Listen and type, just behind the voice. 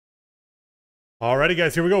Alrighty,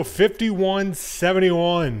 guys, here we go.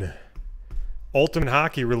 5171 Ultimate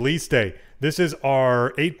Hockey release day. This is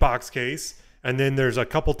our 8-box case, and then there's a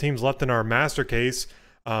couple teams left in our master case.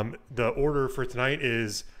 The order for tonight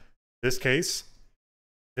is this case,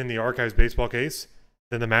 then the Archives baseball case,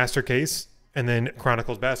 then the master case, and then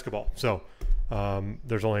Chronicles basketball. So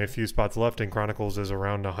there's only a few spots left, and Chronicles is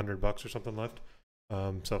around $100 or something left.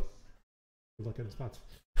 So look at the spots.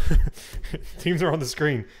 Teams are on the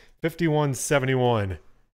screen. 5171. And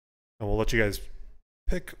we'll let you guys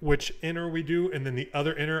pick which inner we do, and then the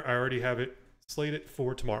other inner, I already have it slated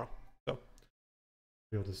for tomorrow. So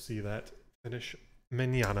be able to see that finish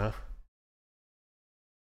mañana.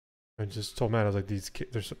 I just told Matt, I was like, these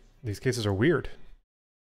cases are weird.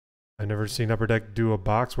 I never seen Upper Deck do a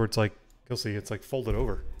box where it's like, you'll see, it's like folded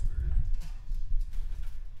over.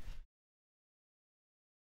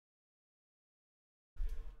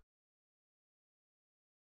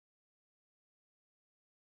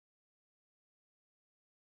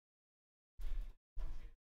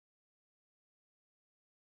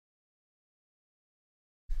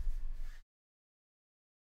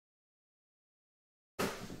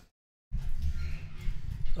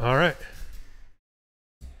 All right.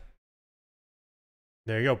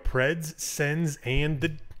 There you go. Preds, Sens,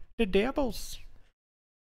 and the Devils.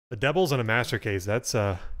 The Devils in a master case. That's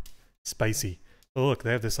spicy. Oh, look,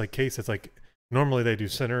 they have this like case that's like, normally they do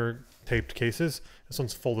center taped cases. This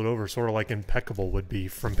one's folded over, sort of like Impeccable would be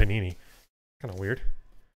from Panini. Kind of weird.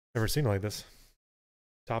 Never seen it like this.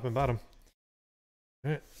 Top and bottom.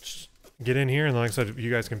 All right, just get in here, and like I said, you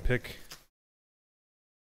guys can pick.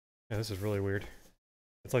 Yeah, this is really weird.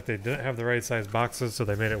 It's like they didn't have the right size boxes, so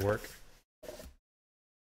they made it work.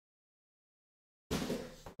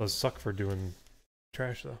 Those suck for doing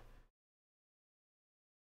trash, though.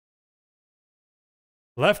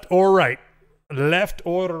 Left or right? Left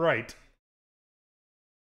or right?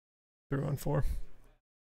 3-1-4.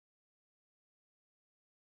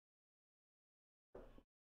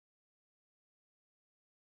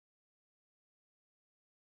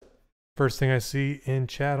 First thing I see in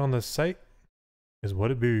chat on the site is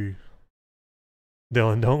what it be.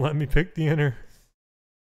 Dylan, don't let me pick the inner.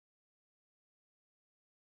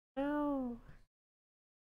 Oh.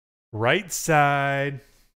 Right side.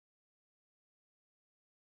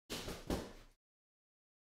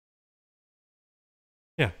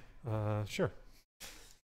 Yeah, sure.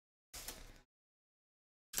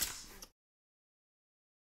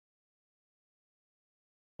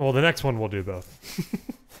 Well, the next one we'll do both.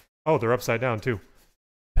 Oh, they're upside down too.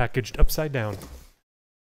 Packaged upside down.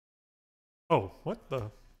 Oh, what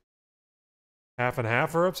the? Half and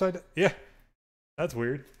half are upside down? Yeah, that's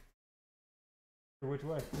weird. Which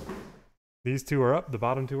way? These two are up, the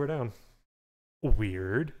bottom two are down.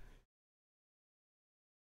 Weird.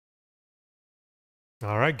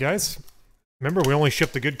 All right, guys. Remember, we only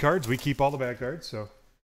ship the good cards. We keep all the bad cards, so.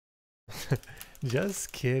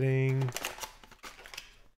 Just kidding.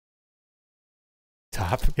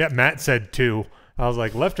 Top. Yeah, Matt said 2. I was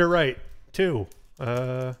like, left or right? 2.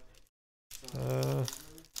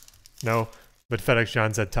 No, but FedEx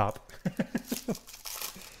John said top.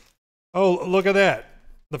 Oh, look at that.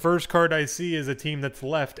 The first card I see is a team that's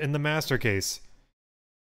left in the master case.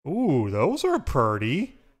 Ooh, those are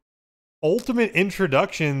pretty. Ultimate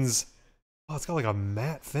introductions. Oh, it's got like a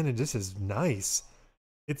matte finish. This is nice.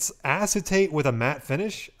 It's acetate with a matte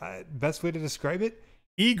finish. Best way to describe it.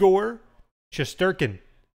 Igor Shesterkin.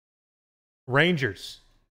 Rangers.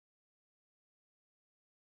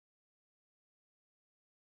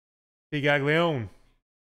 Pigaglione.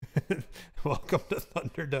 Welcome to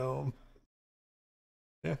Thunderdome.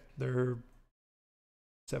 Yeah, they're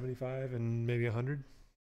 75 and maybe 100.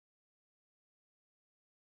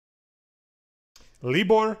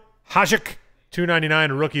 Libor Hasek,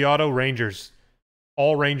 299 rookie auto, Rangers.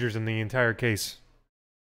 All Rangers in the entire case.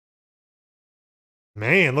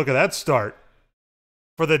 Man, look at that start.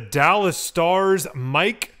 For the Dallas Stars,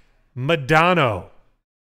 Mike Modano.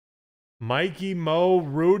 Mikey Mo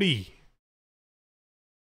Rudy.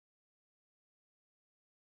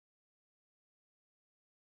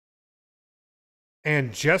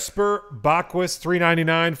 And Jesper Bachwis,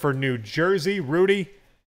 $3.99 for New Jersey. Rudy.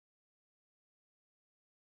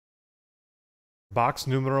 Box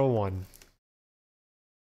numero 1.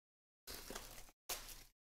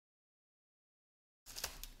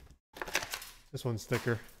 This one's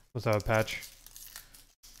thicker. Let's have a patch.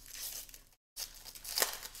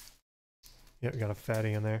 Yep, got a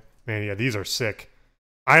fatty in there. Man, yeah, these are sick.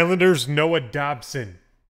 Islanders, Noah Dobson.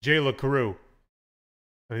 Jay LaCrue.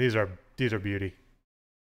 I mean, these are beauty.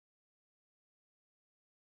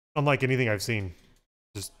 Unlike anything I've seen.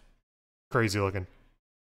 Just Crazy looking.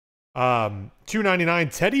 299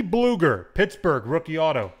 Teddy Bluger, Pittsburgh rookie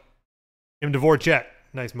auto. Tim Dvorak.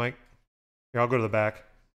 Nice, Mike. Here, I'll go to the back.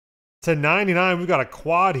 To 99, we've got a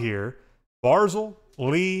quad here. Barzal,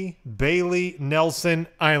 Lee, Bailey, Nelson,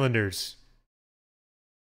 Islanders.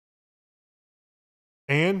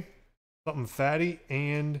 And something fatty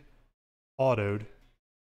and autoed.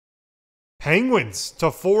 Penguins to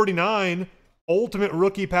 49. Ultimate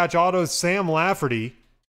rookie patch auto, Sam Lafferty.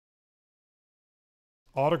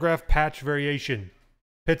 Autograph patch variation.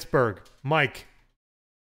 Pittsburgh. Mike.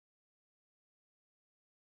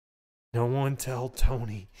 No one tell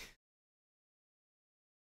Tony.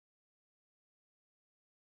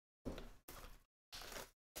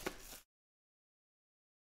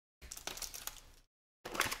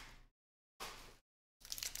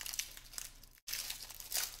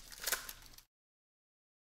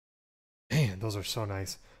 Man, those are so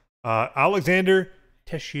nice. Alexander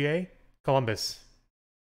Tessier, Columbus.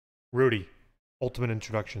 Rudy, Ultimate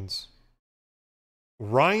Introductions.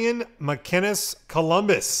 Ryan McInnes,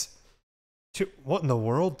 Columbus. What in the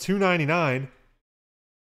world? $2.99.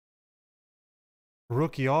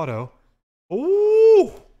 Rookie auto.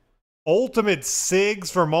 Ooh! Ultimate Sigs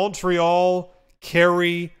for Montreal,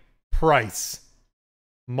 Carey Price.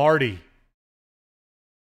 Marty.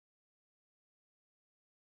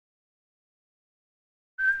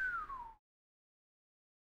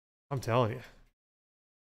 I'm telling you.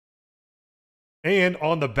 And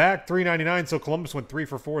on the back, $3.99. So Columbus went 3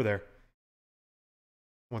 for 4 there.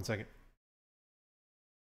 1 second.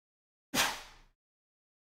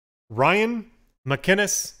 Ryan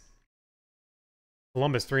McInnes,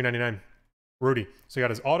 Columbus, $3.99. Rudy. So he got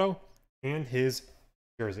his auto and his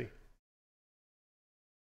jersey.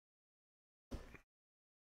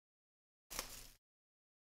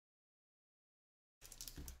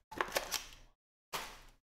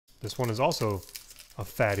 This one is also a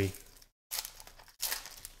fatty.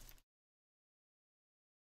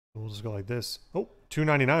 We'll just go like this. Oh,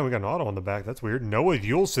 $2.99. We got an auto on the back. That's weird. Noah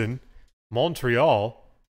Juleson, Montreal.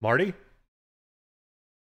 Marty.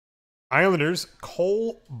 Islanders,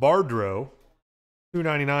 Cole Bardreau,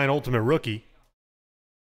 $2.99 Ultimate Rookie.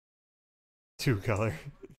 2-color.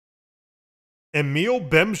 Emil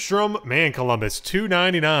Bemstrom, man, Columbus,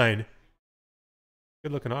 $2.99.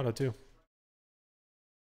 Good looking auto, too.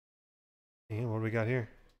 And what do we got here?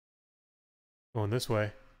 Going this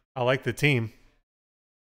way. I like the team.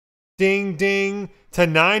 Ding, ding. To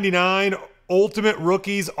 99, Ultimate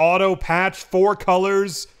Rookies auto patch, 4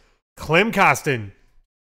 colors. Clem Costin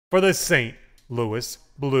for the St. Louis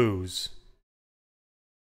Blues.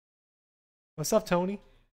 What's up, Tony?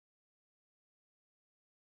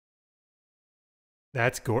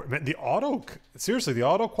 That's gorgeous. The auto, seriously, the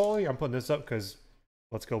auto quality, I'm putting this up because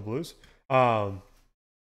let's go Blues. Auto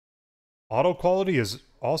quality is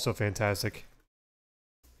also fantastic.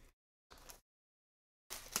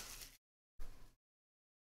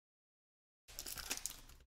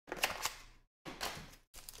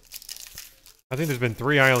 I think there's been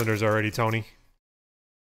 3 Islanders already, Tony.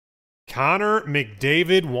 Connor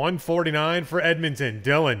McDavid, $149 for Edmonton.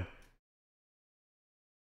 Dylan.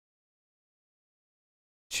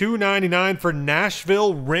 $2.99 for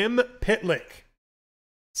Nashville, Rim Pitlick.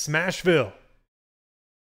 Smashville.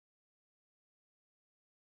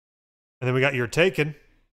 And then we got your taken.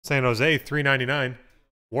 San Jose, $3.99.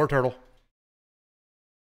 War Turtle.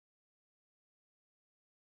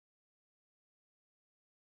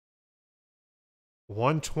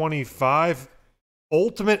 $125.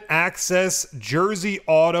 Ultimate Access Jersey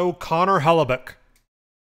Auto, Connor Hellebuyck.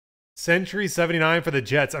 Century 79 for the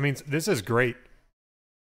Jets. I mean, this is great.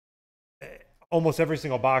 Almost every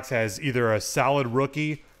single box has either a solid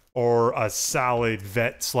rookie or a solid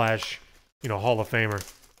vet slash, Hall of Famer.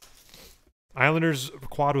 Islanders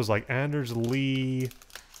quad was like Anders Lee.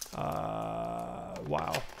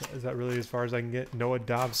 Wow. Is that really as far as I can get? Noah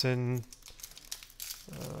Dobson.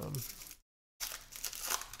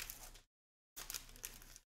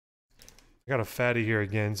 I got a fatty here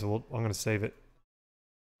again, so I'm going to save it.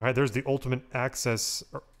 All right, there's the Ultimate Access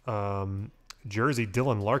jersey,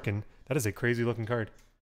 Dylan Larkin. That is a crazy looking card.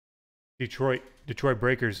 Detroit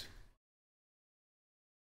Breakers.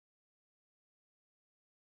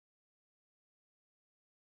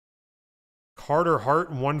 Carter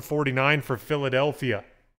Hart, $149 for Philadelphia.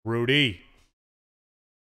 Rudy.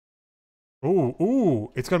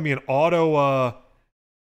 Ooh, it's going to be an auto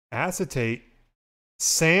acetate.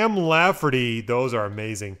 Sam Lafferty, those are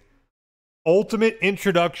amazing. Ultimate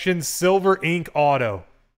Introduction Silver Ink Auto.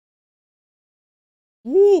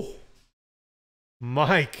 Woo!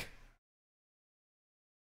 Mike.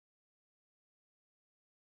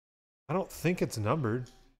 I don't think it's numbered.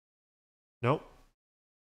 Nope.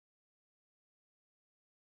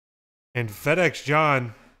 And FedEx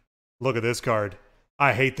John, look at this card.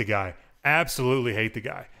 I hate the guy. Absolutely hate the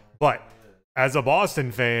guy. But as a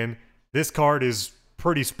Boston fan, this card is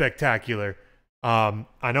pretty spectacular. I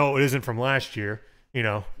know it isn't from last year, you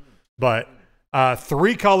know, but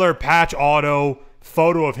 3-color patch auto,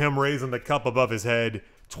 photo of him raising the cup above his head,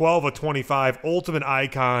 12 of 25, ultimate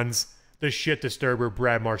icons, the shit disturber,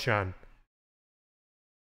 Brad Marchand.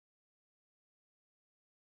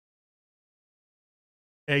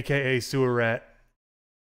 AKA Sewer Rat.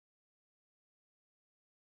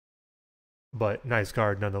 But nice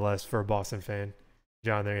card nonetheless for a Boston fan.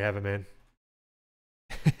 John, there you have it, man.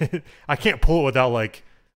 I can't pull it without like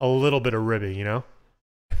a little bit of ribbing, you know?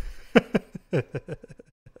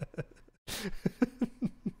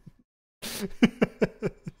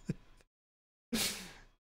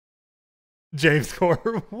 James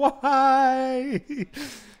Core, why?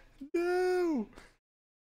 No.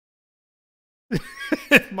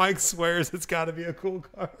 Mike swears it's got to be a cool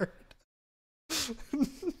card.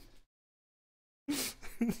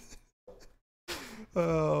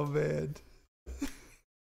 Oh, man.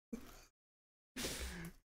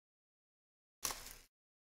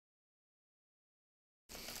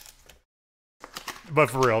 But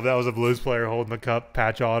for real, if that was a Blues player holding the cup,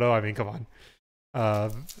 patch auto, I mean, come on.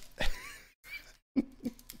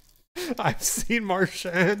 I've seen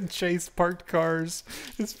Marchand chase parked cars.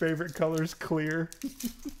 His favorite color is clear.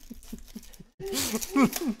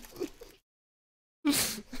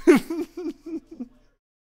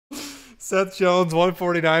 Seth Jones,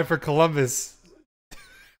 149 for Columbus.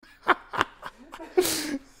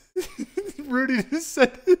 Rudy just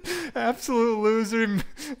said absolute loser.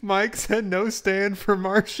 Mike said no stand for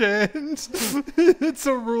Marchand. It's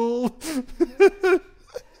a rule.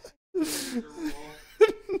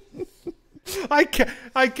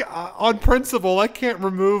 On principle, I can't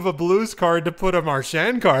remove a Blues card to put a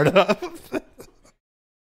Marchand card up.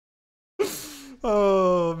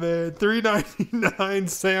 Oh, man. $3.99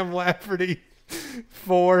 Sam Lafferty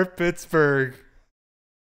for Pittsburgh.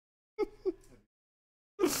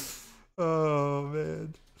 Oh,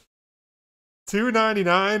 man.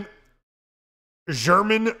 $2.99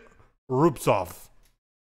 German Rupsov,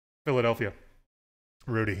 Philadelphia.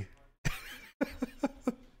 Rudy.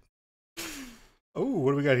 Oh,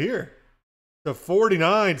 what do we got here? The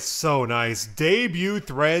 49, so nice. Debut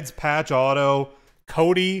Threads patch auto.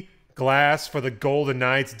 Cody Glass for the Golden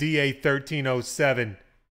Knights, DA 1307.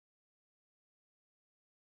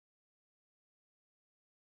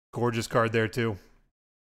 Gorgeous card there, too.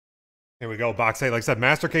 Here we go, box 8. Like I said,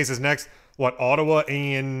 Master Case is next. What, Ottawa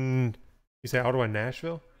and... You say Ottawa and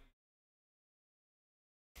Nashville?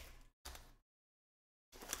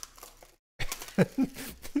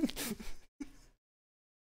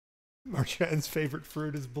 Marchand's favorite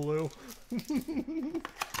fruit is blue. Good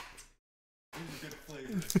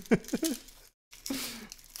flavor.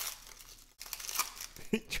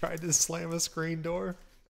 He tried to slam a screen door.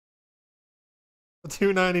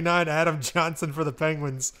 $2.99 Adam Johnson for the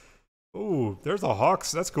Penguins. Ooh, there's a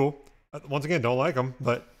Hawks. That's cool. Once again, don't like them,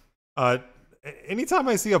 but anytime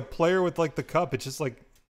I see a player with like the cup, it's just like,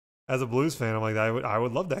 as a Blues fan, I'm like, I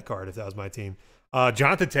would love that card if that was my team.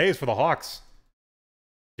 Jonathan Toews for the Hawks.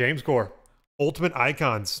 James Core. Ultimate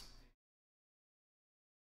Icons.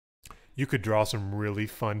 You could draw some really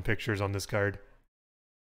fun pictures on this card.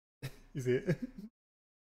 You see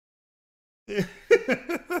it?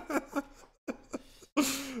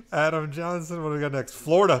 Adam Johnson, what do we got next?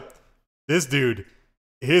 Florida. This dude,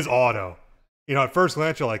 his auto. You know, at first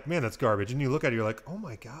glance, you're like, man, that's garbage. And you look at it, you're like, oh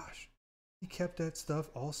my gosh. He kept that stuff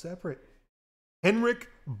all separate. Henrik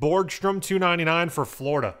Borgstrom, $2.99 for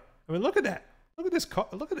Florida. I mean, look at that. Look at this.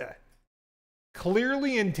 Look at that.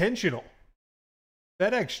 Clearly intentional.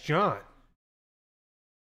 FedEx John.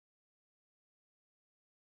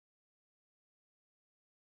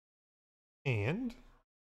 And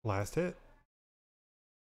last hit.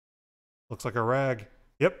 Looks like a rag.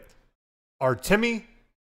 Yep. Artemi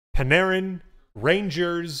Panarin,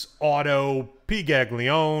 Rangers, auto, P.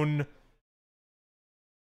 Gaglione.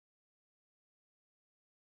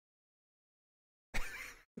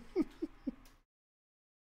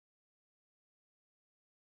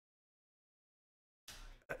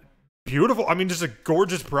 Beautiful. I mean, just a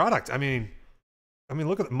gorgeous product. I mean,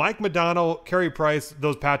 look at Mike Modano, Carey Price.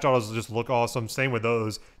 Those patch autos just look awesome. Same with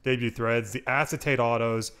those debut threads, the acetate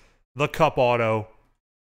autos, the cup auto.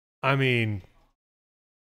 I mean,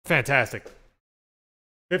 fantastic.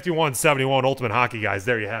 51-71 Ultimate Hockey, guys.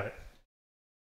 There you have it.